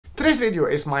Today's video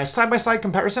is my side-by-side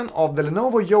comparison of the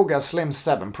Lenovo Yoga Slim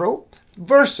 7 Pro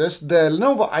versus the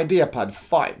Lenovo Ideapad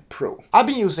 5 Pro. I've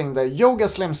been using the Yoga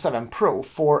Slim 7 Pro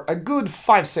for a good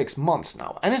 5-6 months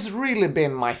now, and it's really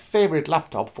been my favorite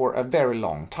laptop for a very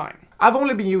long time. I've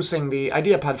only been using the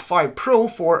Ideapad 5 Pro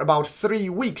for about 3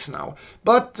 weeks now,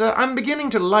 but I'm beginning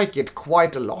to like it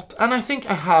quite a lot, and I think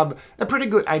I have a pretty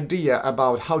good idea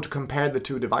about how to compare the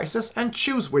two devices and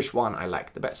choose which one I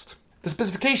like the best. The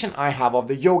specification I have of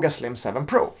the Yoga Slim 7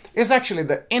 Pro is actually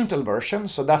the Intel version,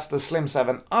 so that's the Slim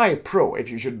 7i Pro if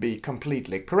you should be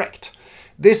completely correct.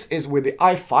 This is with the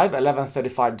i5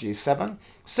 1135G7,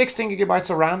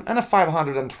 16GB of RAM and a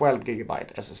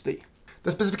 512GB SSD. The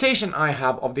specification I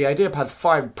have of the Ideapad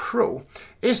 5 Pro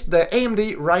is the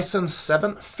AMD Ryzen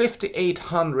 7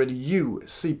 5800U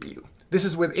CPU. This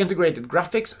is with integrated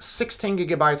graphics,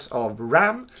 16GB of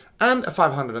RAM and a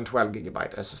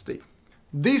 512GB SSD.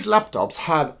 These laptops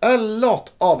have a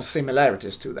lot of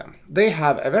similarities to them. They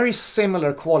have a very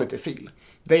similar quality feel.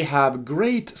 They have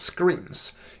great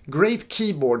screens, great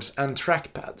keyboards and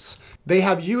trackpads. They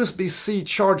have USB-C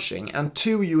charging and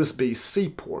 2 USB-C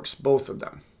ports, both of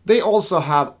them. They also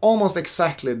have almost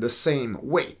exactly the same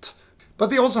weight.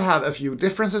 But they also have a few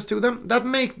differences to them that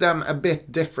make them a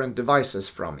bit different devices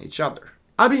from each other.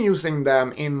 I've been using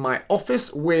them in my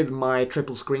office with my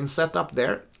triple screen setup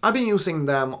there. I've been using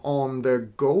them on the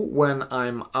go when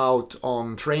I'm out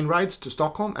on train rides to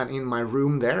Stockholm and in my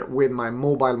room there with my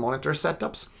mobile monitor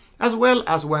setups, as well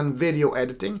as when video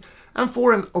editing and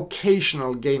for an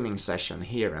occasional gaming session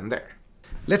here and there.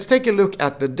 Let's take a look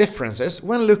at the differences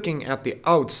when looking at the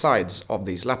outsides of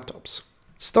these laptops.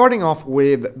 Starting off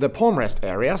with the palm rest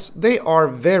areas, they are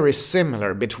very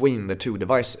similar between the two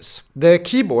devices. The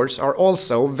keyboards are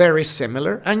also very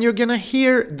similar, and you're gonna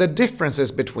hear the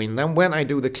differences between them when I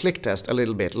do the click test a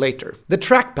little bit later. The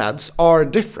trackpads are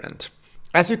different.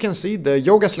 As you can see, the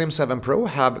Yoga Slim 7 Pro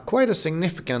have quite a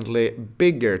significantly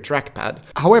bigger trackpad.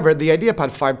 However, the Ideapad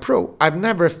 5 Pro I've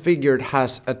never figured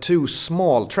has a too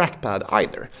small trackpad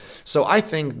either, so I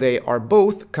think they are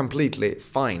both completely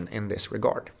fine in this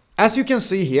regard. As you can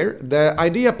see here, the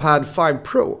Ideapad 5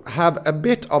 Pro have a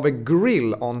bit of a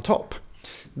grill on top.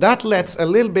 That lets a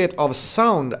little bit of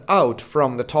sound out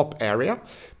from the top area,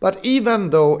 but even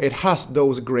though it has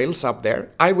those grills up there,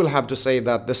 I will have to say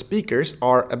that the speakers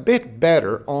are a bit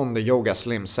better on the Yoga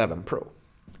Slim 7 Pro.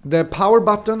 The power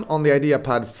button on the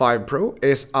Ideapad 5 Pro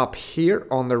is up here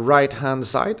on the right hand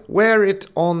side, where it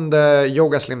on the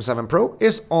Yoga Slim 7 Pro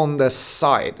is on the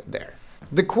side there.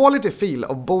 The quality feel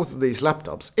of both of these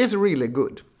laptops is really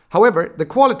good. However, the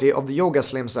quality of the Yoga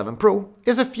Slim 7 Pro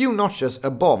is a few notches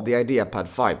above the Ideapad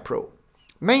 5 Pro.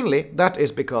 Mainly that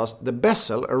is because the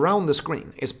bezel around the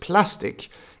screen is plastic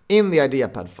in the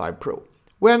Ideapad 5 Pro,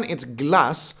 when it's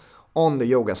glass on the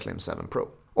Yoga Slim 7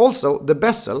 Pro. Also, the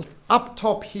bezel up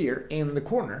top here in the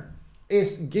corner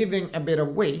is giving a bit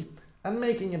of way and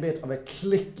making a bit of a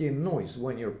clicky noise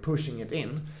when you're pushing it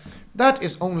in. That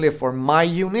is only for my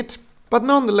unit, but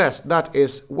nonetheless, that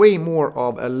is way more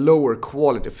of a lower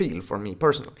quality feel for me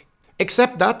personally.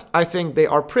 Except that, I think they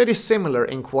are pretty similar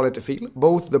in quality feel.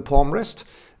 Both the palm rest,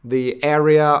 the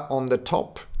area on the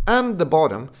top and the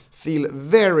bottom feel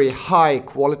very high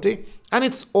quality, and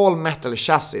it's all metal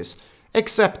chassis,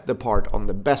 except the part on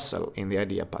the bezel in the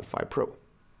Ideapad 5 Pro.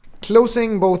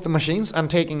 Closing both the machines and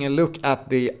taking a look at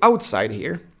the outside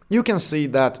here, you can see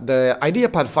that the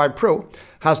Ideapad 5 Pro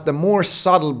has the more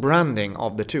subtle branding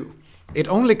of the two. It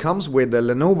only comes with the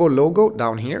Lenovo logo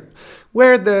down here,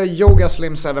 where the Yoga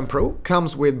Slim 7 Pro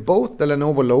comes with both the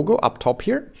Lenovo logo up top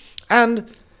here and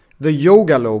the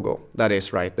Yoga logo that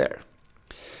is right there.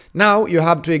 Now you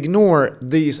have to ignore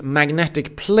these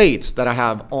magnetic plates that I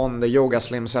have on the Yoga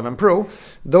Slim 7 Pro.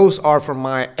 Those are from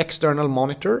my external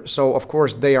monitor, so of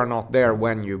course they are not there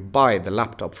when you buy the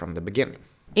laptop from the beginning.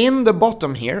 In the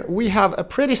bottom here, we have a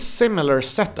pretty similar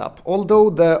setup, although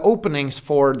the openings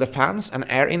for the fans and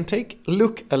air intake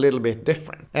look a little bit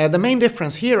different. The main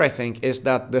difference here, I think, is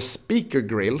that the speaker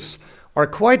grills are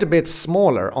quite a bit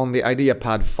smaller on the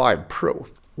Ideapad 5 Pro.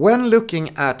 When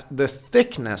looking at the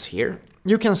thickness here,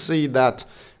 you can see that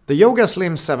the Yoga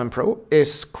Slim 7 Pro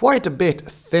is quite a bit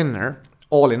thinner,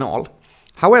 all in all.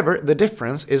 However, the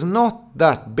difference is not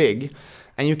that big,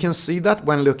 and you can see that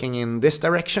when looking in this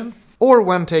direction, or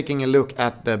when taking a look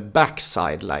at the back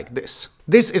side like this.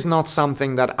 This is not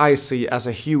something that I see as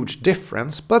a huge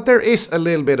difference, but there is a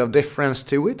little bit of difference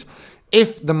to it,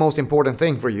 if the most important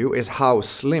thing for you is how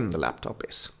slim the laptop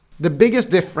is. The biggest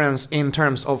difference in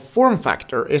terms of form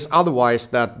factor is otherwise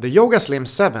that the Yoga Slim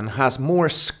 7 has more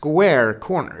square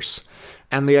corners,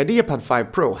 and the Ideapad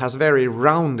 5 Pro has very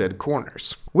rounded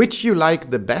corners. Which you like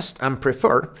the best and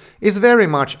prefer is very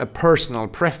much a personal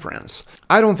preference.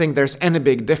 I don't think there's any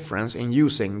big difference in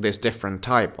using this different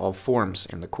type of forms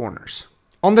in the corners.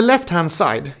 On the left hand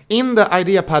side, in the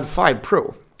Ideapad 5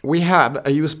 Pro, we have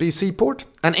a USB-C port,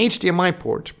 an HDMI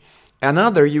port,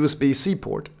 another USB-C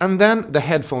port, and then the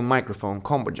headphone microphone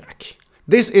combo jack.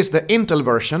 This is the Intel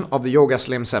version of the Yoga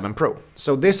Slim 7 Pro,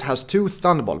 so this has two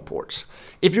Thunderbolt ports.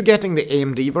 If you're getting the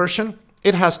AMD version,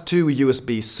 it has two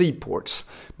USB-C ports,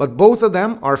 but both of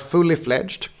them are fully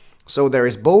fledged, so there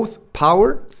is both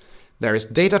power, there is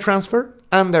data transfer,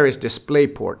 and there is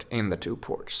DisplayPort in the two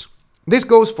ports. This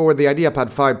goes for the Ideapad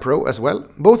 5 Pro as well.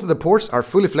 Both of the ports are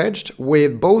fully fledged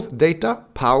with both data,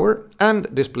 power, and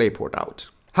DisplayPort out.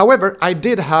 However, I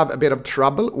did have a bit of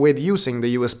trouble with using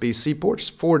the USB-C ports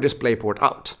for DisplayPort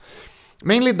out.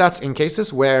 Mainly that's in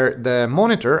cases where the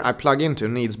monitor I plug into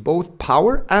needs both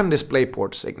power and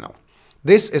DisplayPort signal.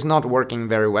 This is not working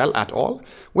very well at all,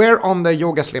 where on the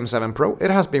Yoga Slim 7 Pro it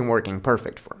has been working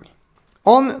perfect for me.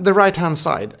 On the right hand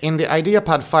side, in the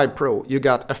Ideapad 5 Pro, you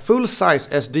got a full-size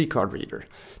SD card reader,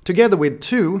 together with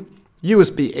two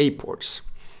USB-A ports.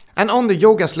 And on the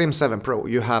Yoga Slim 7 Pro,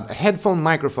 you have a headphone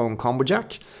microphone combo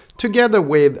jack, together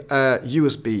with a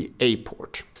USB-A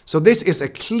port. So this is a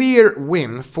clear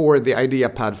win for the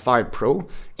Ideapad 5 Pro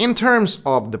in terms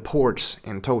of the ports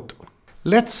in total.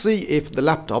 Let's see if the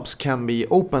laptops can be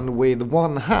opened with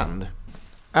one hand.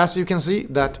 As you can see,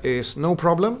 that is no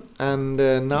problem, and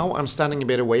now I'm standing a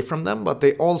bit away from them, but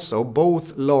they also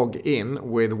both log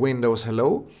in with Windows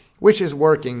Hello, which is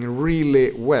working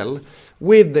really well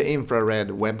with the infrared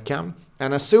webcam,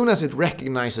 and as soon as it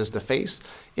recognizes the face,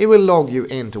 it will log you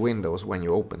into Windows when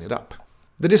you open it up.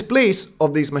 The displays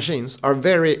of these machines are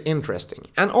very interesting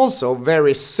and also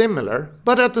very similar,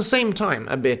 but at the same time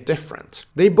a bit different.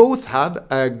 They both have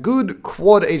a good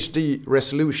Quad HD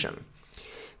resolution.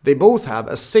 They both have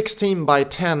a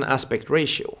 16:10 aspect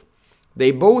ratio. They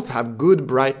both have good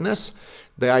brightness,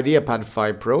 the Ideapad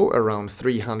 5 Pro around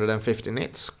 350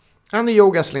 nits, and the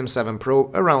Yoga Slim 7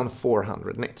 Pro around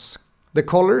 400 nits. The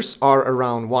colors are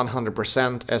around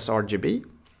 100% sRGB,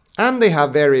 and they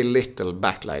have very little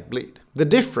backlight bleed. The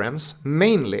difference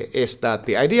mainly is that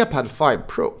the Ideapad 5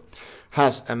 Pro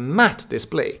has a matte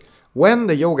display, when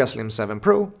the Yoga Slim 7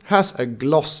 Pro has a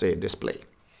glossy display.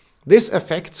 This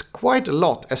affects quite a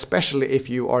lot, especially if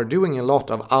you are doing a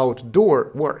lot of outdoor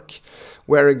work,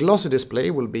 where a glossy display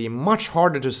will be much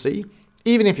harder to see,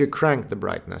 even if you crank the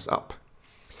brightness up.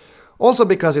 Also,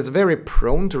 because it's very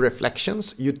prone to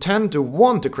reflections, you tend to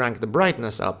want to crank the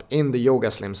brightness up in the Yoga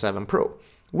Slim 7 Pro,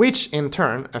 which in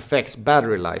turn affects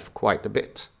battery life quite a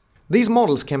bit. These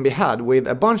models can be had with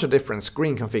a bunch of different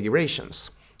screen configurations,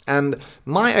 and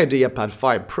my Ideapad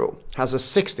 5 Pro has a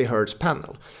 60 Hz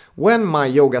panel, when my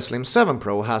Yoga Slim 7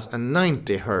 Pro has a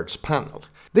 90 Hz panel.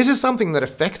 This is something that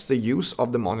affects the use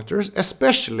of the monitors,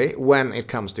 especially when it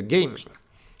comes to gaming.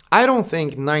 I don't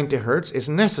think 90 Hz is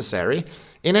necessary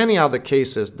in any other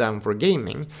cases than for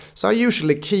gaming, so I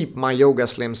usually keep my Yoga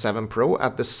Slim 7 Pro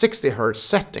at the 60 Hz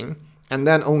setting and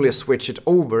then only switch it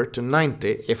over to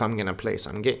 90 if I'm gonna play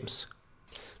some games.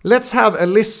 Let's have a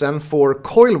listen for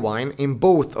coil whine in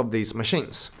both of these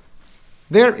machines.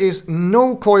 There is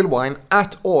no coil whine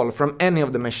at all from any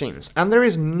of the machines, and there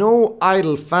is no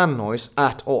idle fan noise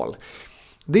at all.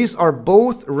 These are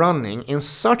both running in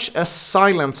such a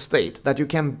silent state that you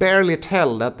can barely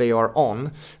tell that they are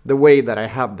on the way that I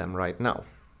have them right now.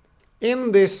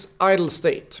 In this idle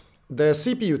state, the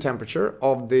CPU temperature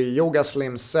of the Yoga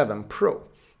Slim 7 Pro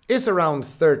is around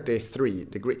 33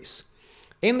 degrees.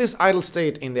 In this idle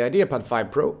state in the Ideapad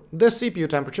 5 Pro, the CPU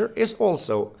temperature is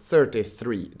also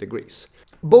 33 degrees.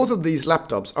 Both of these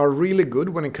laptops are really good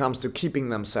when it comes to keeping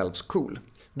themselves cool.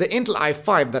 The Intel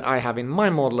i5 that I have in my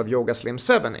model of Yoga Slim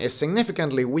 7 is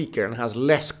significantly weaker and has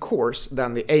less cores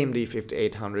than the AMD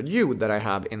 5800U that I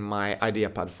have in my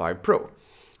Ideapad 5 Pro.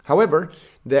 However,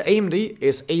 the AMD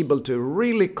is able to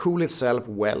really cool itself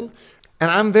well, and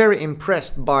I'm very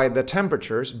impressed by the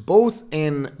temperatures both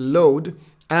in load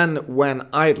and when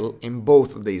idle in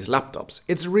both of these laptops.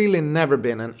 It's really never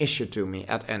been an issue to me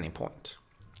at any point.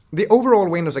 The overall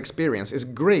Windows experience is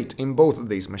great in both of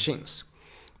these machines.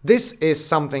 This is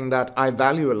something that I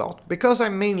value a lot because I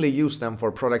mainly use them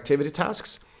for productivity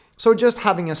tasks, so just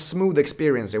having a smooth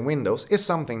experience in Windows is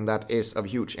something that is of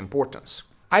huge importance.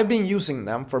 I've been using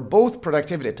them for both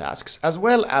productivity tasks as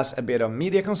well as a bit of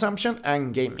media consumption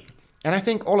and gaming, and I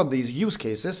think all of these use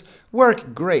cases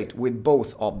work great with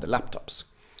both of the laptops.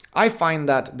 I find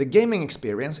that the gaming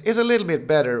experience is a little bit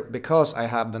better because I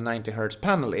have the 90 Hz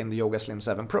panel in the Yoga Slim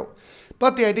 7 Pro,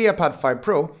 but the Ideapad 5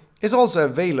 Pro is also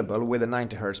available with a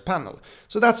 90Hz panel,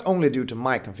 so that's only due to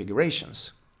my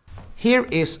configurations. Here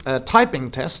is a typing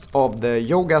test of the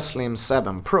Yoga Slim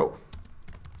 7 Pro.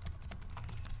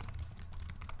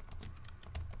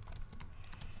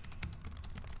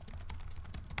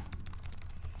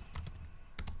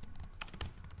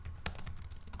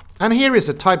 And here is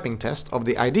a typing test of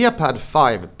the Ideapad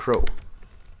 5 Pro.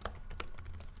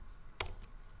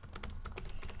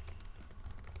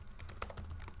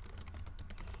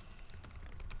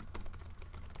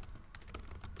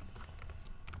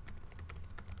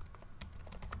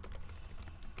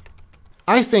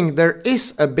 I think there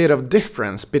is a bit of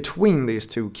difference between these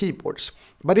two keyboards,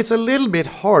 but it's a little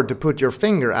bit hard to put your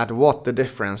finger at what the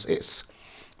difference is.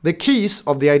 The keys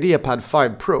of the Ideapad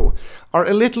 5 Pro are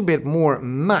a little bit more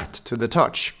matte to the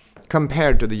touch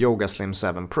compared to the Yoga Slim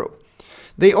 7 Pro.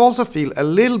 They also feel a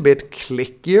little bit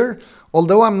clickier,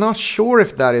 although I'm not sure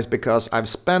if that is because I've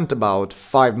spent about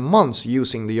 5 months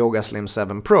using the Yoga Slim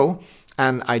 7 Pro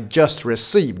and I just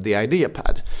received the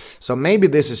Ideapad. So maybe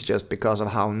this is just because of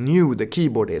how new the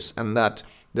keyboard is and that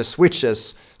the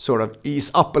switches sort of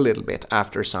ease up a little bit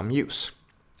after some use.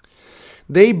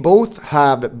 They both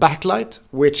have backlight,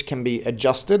 which can be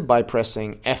adjusted by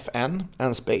pressing FN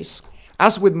and space.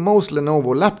 As with most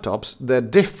Lenovo laptops, the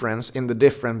difference in the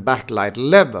different backlight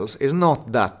levels is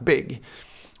not that big.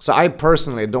 So I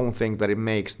personally don't think that it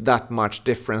makes that much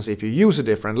difference if you use a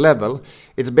different level.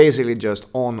 It's basically just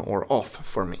on or off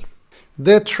for me.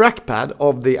 The trackpad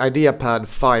of the Ideapad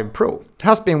 5 Pro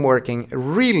has been working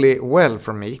really well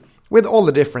for me with all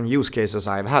the different use cases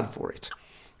I've had for it.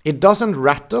 It doesn't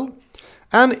rattle,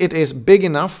 and it is big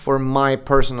enough for my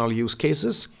personal use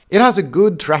cases. It has a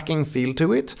good tracking feel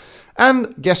to it,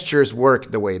 and gestures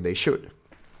work the way they should.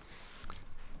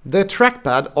 The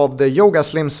trackpad of the Yoga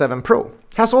Slim 7 Pro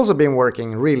has also been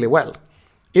working really well.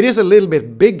 It is a little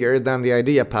bit bigger than the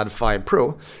Ideapad 5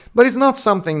 Pro, but it's not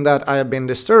something that I have been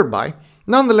disturbed by,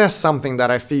 nonetheless something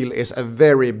that I feel is a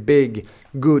very big,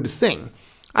 good thing.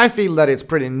 I feel that it's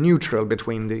pretty neutral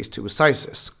between these two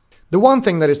sizes. The one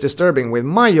thing that is disturbing with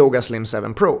my Yoga Slim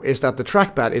 7 Pro is that the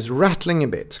trackpad is rattling a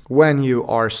bit when you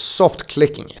are soft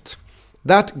clicking it.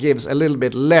 That gives a little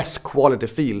bit less quality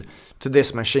feel to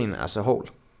this machine as a whole.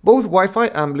 Both Wi-Fi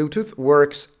and Bluetooth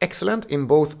works excellent in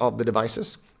both of the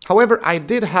devices. However, I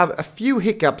did have a few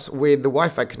hiccups with the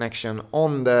Wi-Fi connection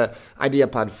on the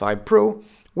Ideapad 5 Pro,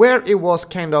 where it was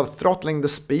kind of throttling the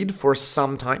speed for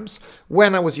some times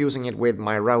when I was using it with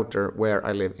my router where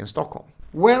I live in Stockholm.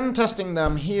 When testing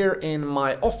them here in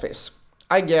my office,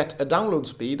 I get a download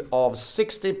speed of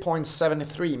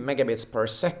 60.73 megabits per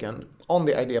second on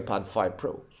the Ideapad 5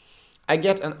 Pro. I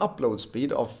get an upload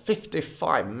speed of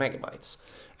 55 megabytes.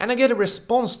 And I get a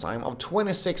response time of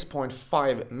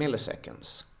 26.5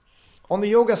 milliseconds. On the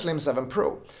Yoga Slim 7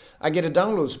 Pro, I get a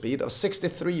download speed of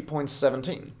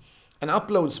 63.17, an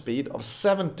upload speed of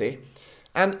 70,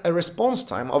 and a response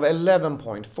time of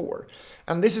 11.4.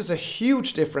 And this is a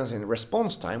huge difference in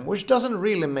response time, which doesn't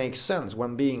really make sense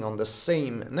when being on the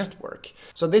same network.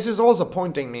 So this is also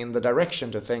pointing me in the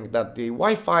direction to think that the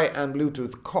Wi-Fi and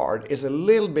Bluetooth card is a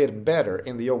little bit better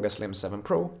in the Yoga Slim 7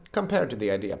 Pro compared to the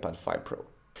Ideapad 5 Pro.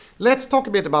 Let's talk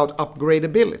a bit about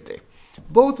upgradability.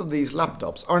 Both of these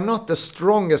laptops are not the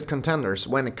strongest contenders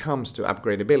when it comes to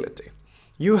upgradability.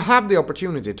 You have the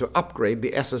opportunity to upgrade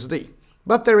the SSD,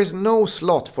 but there is no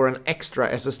slot for an extra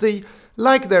SSD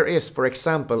like there is, for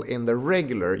example, in the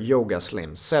regular Yoga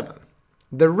Slim 7.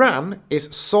 The RAM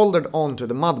is soldered onto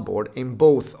the motherboard in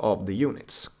both of the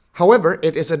units. However,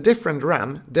 it is a different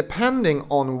RAM depending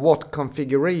on what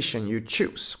configuration you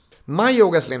choose. My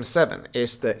Yoga Slim 7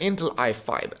 is the Intel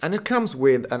i5 and it comes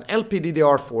with an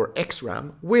LPDDR4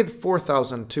 XRAM with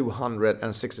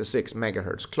 4266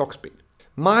 MHz clock speed.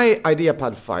 My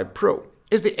Ideapad 5 Pro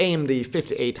is the AMD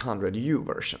 5800U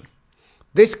version.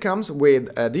 This comes with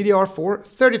a DDR4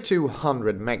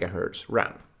 3200 MHz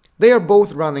RAM. They are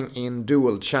both running in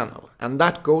dual channel, and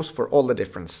that goes for all the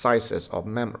different sizes of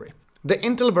memory. The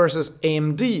Intel versus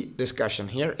AMD discussion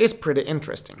here is pretty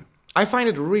interesting. I find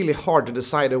it really hard to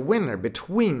decide a winner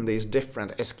between these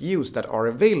different SKUs that are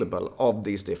available of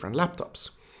these different laptops.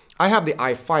 I have the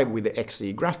i5 with the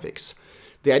Xe graphics.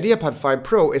 The Ideapad 5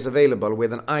 Pro is available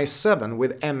with an i7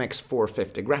 with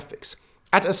MX450 graphics,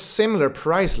 at a similar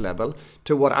price level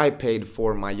to what I paid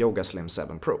for my Yoga Slim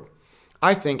 7 Pro.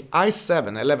 I think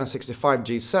i7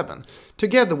 1165G7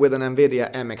 together with an Nvidia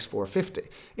MX450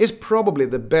 is probably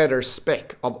the better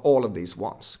spec of all of these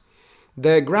ones.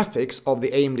 The graphics of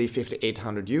the AMD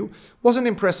 5800U wasn't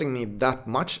impressing me that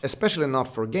much, especially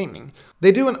not for gaming.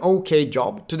 They do an okay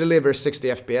job to deliver 60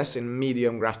 FPS in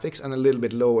medium graphics and a little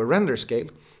bit lower render scale,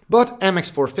 but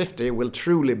MX450 will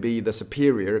truly be the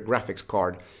superior graphics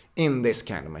card in this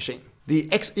kind of machine. The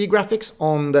XE graphics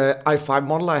on the i5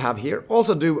 model I have here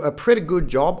also do a pretty good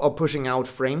job of pushing out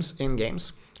frames in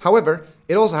games. However,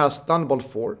 it also has Thunderbolt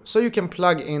 4, so you can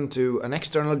plug into an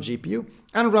external GPU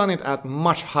and run it at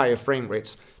much higher frame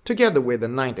rates, together with the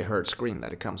 90Hz screen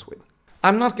that it comes with.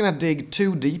 I'm not gonna dig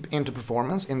too deep into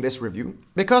performance in this review,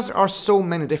 because there are so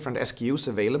many different SKUs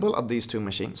available of these two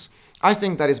machines. I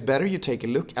think that it's better you take a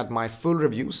look at my full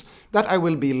reviews that I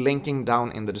will be linking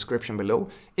down in the description below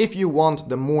if you want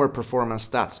the more performance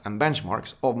stats and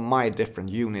benchmarks of my different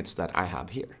units that I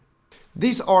have here.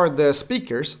 These are the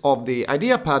speakers of the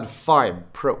Ideapad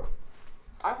 5 Pro.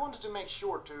 I wanted to make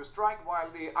sure to strike while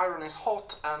the iron is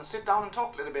hot and sit down and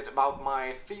talk a little bit about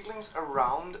my feelings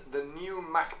around the new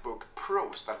MacBook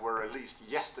Pros that were released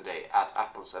yesterday at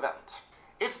Apple's event.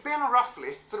 It's been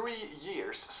roughly 3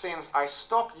 years since I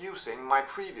stopped using my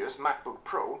previous MacBook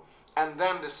Pro and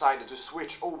then decided to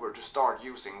switch over to start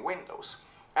using Windows.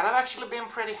 And I've actually been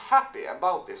pretty happy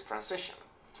about this transition.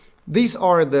 These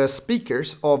are the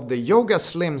speakers of the Yoga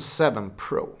Slim 7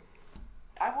 Pro.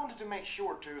 I wanted to make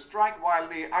sure to strike while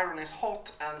the iron is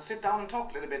hot and sit down and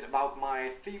talk a little bit about my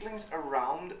feelings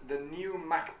around the new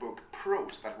MacBook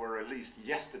Pros that were released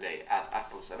yesterday at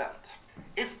Apple's event.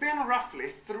 It's been roughly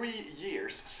 3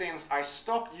 years since I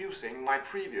stopped using my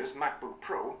previous MacBook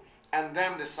Pro and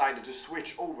then decided to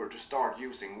switch over to start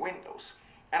using Windows.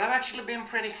 And I've actually been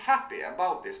pretty happy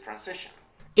about this transition.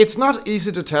 It's not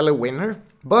easy to tell a winner,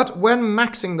 but when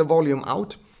maxing the volume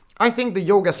out, I think the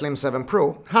Yoga Slim 7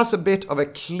 Pro has a bit of a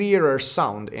clearer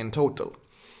sound in total,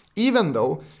 even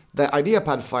though the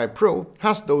Ideapad 5 Pro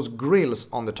has those grills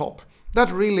on the top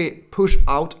that really push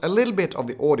out a little bit of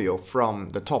the audio from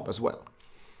the top as well.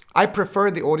 I prefer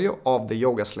the audio of the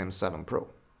Yoga Slim 7 Pro.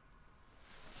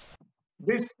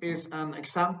 This is an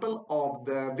example of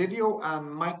the video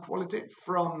and mic quality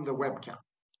from the webcam.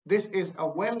 This is a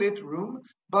well-lit room,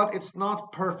 but it's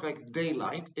not perfect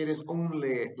daylight. It is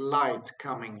only light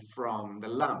coming from the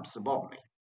lamps above me.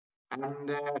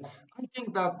 And I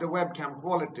think that the webcam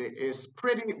quality is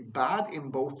pretty bad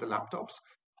in both the laptops,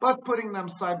 but putting them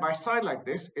side by side like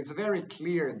this, it's very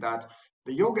clear that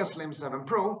the Yoga Slim 7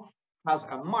 Pro has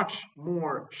a much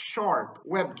more sharp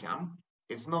webcam.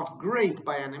 It's not great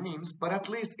by any means, but at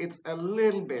least it's a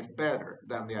little bit better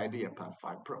than the Ideapad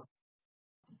 5 Pro.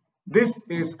 This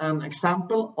is an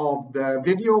example of the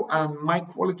video and mic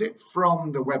quality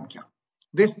from the webcam.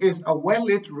 This is a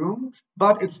well-lit room,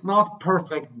 but it's not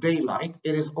perfect daylight.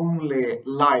 It is only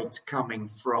light coming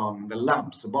from the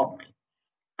lamps above me.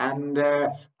 And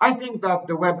I think that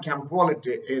the webcam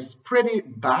quality is pretty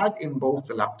bad in both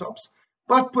the laptops,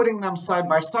 but putting them side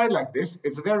by side like this,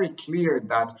 it's very clear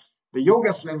that the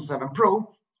Yoga Slim 7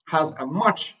 Pro has a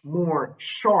much more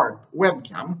sharp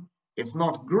webcam. It's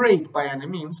not great by any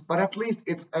means, but at least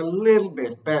it's a little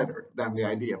bit better than the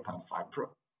Ideapad 5 Pro.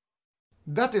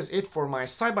 That is it for my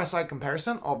side-by-side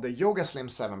comparison of the Yoga Slim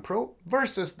 7 Pro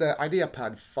versus the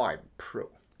Ideapad 5 Pro.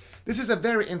 This is a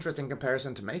very interesting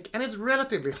comparison to make, and it's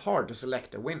relatively hard to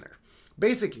select a winner.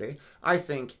 Basically, I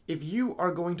think if you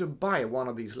are going to buy one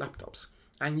of these laptops,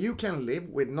 and you can live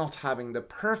with not having the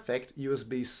perfect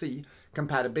USB-C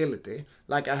compatibility,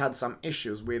 like I had some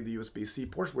issues with USB-C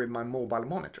ports with my mobile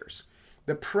monitors.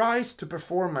 The price to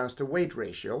performance to weight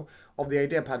ratio of the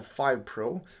Ideapad 5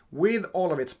 Pro with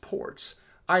all of its ports,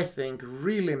 I think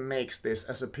really makes this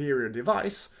a superior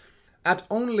device. At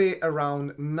only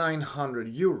around 900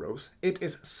 euros, it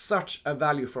is such a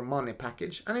value for money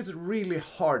package, and it's really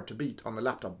hard to beat on the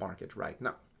laptop market right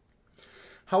now.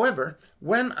 However,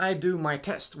 when I do my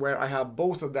test where I have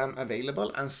both of them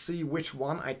available and see which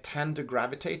one I tend to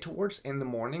gravitate towards in the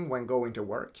morning when going to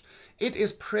work, it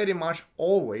is pretty much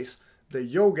always the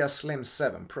Yoga Slim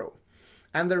 7 Pro.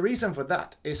 And the reason for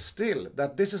that is still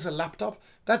that this is a laptop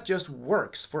that just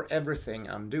works for everything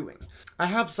I'm doing. I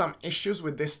have some issues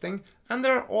with this thing, and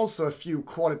there are also a few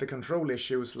quality control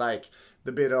issues like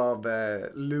the bit of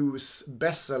loose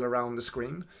bezel around the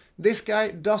screen. This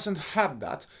guy doesn't have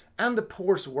that, and the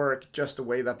ports work just the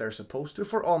way that they're supposed to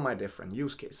for all my different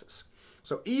use cases.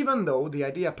 So even though the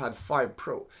Ideapad 5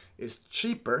 Pro is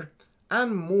cheaper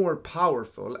and more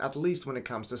powerful, at least when it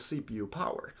comes to CPU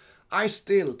power, I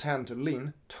still tend to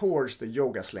lean towards the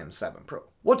Yoga Slim 7 Pro.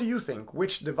 What do you think?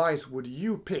 Which device would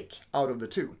you pick out of the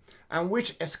two? And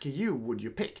which SKU would you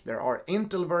pick? There are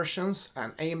Intel versions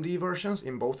and AMD versions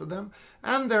in both of them,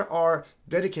 and there are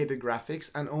dedicated graphics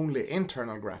and only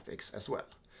internal graphics as well.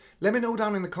 Let me know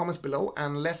down in the comments below,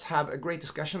 and let's have a great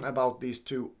discussion about these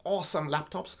two awesome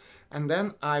laptops, and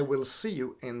then I will see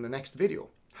you in the next video.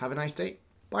 Have a nice day.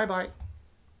 Bye bye.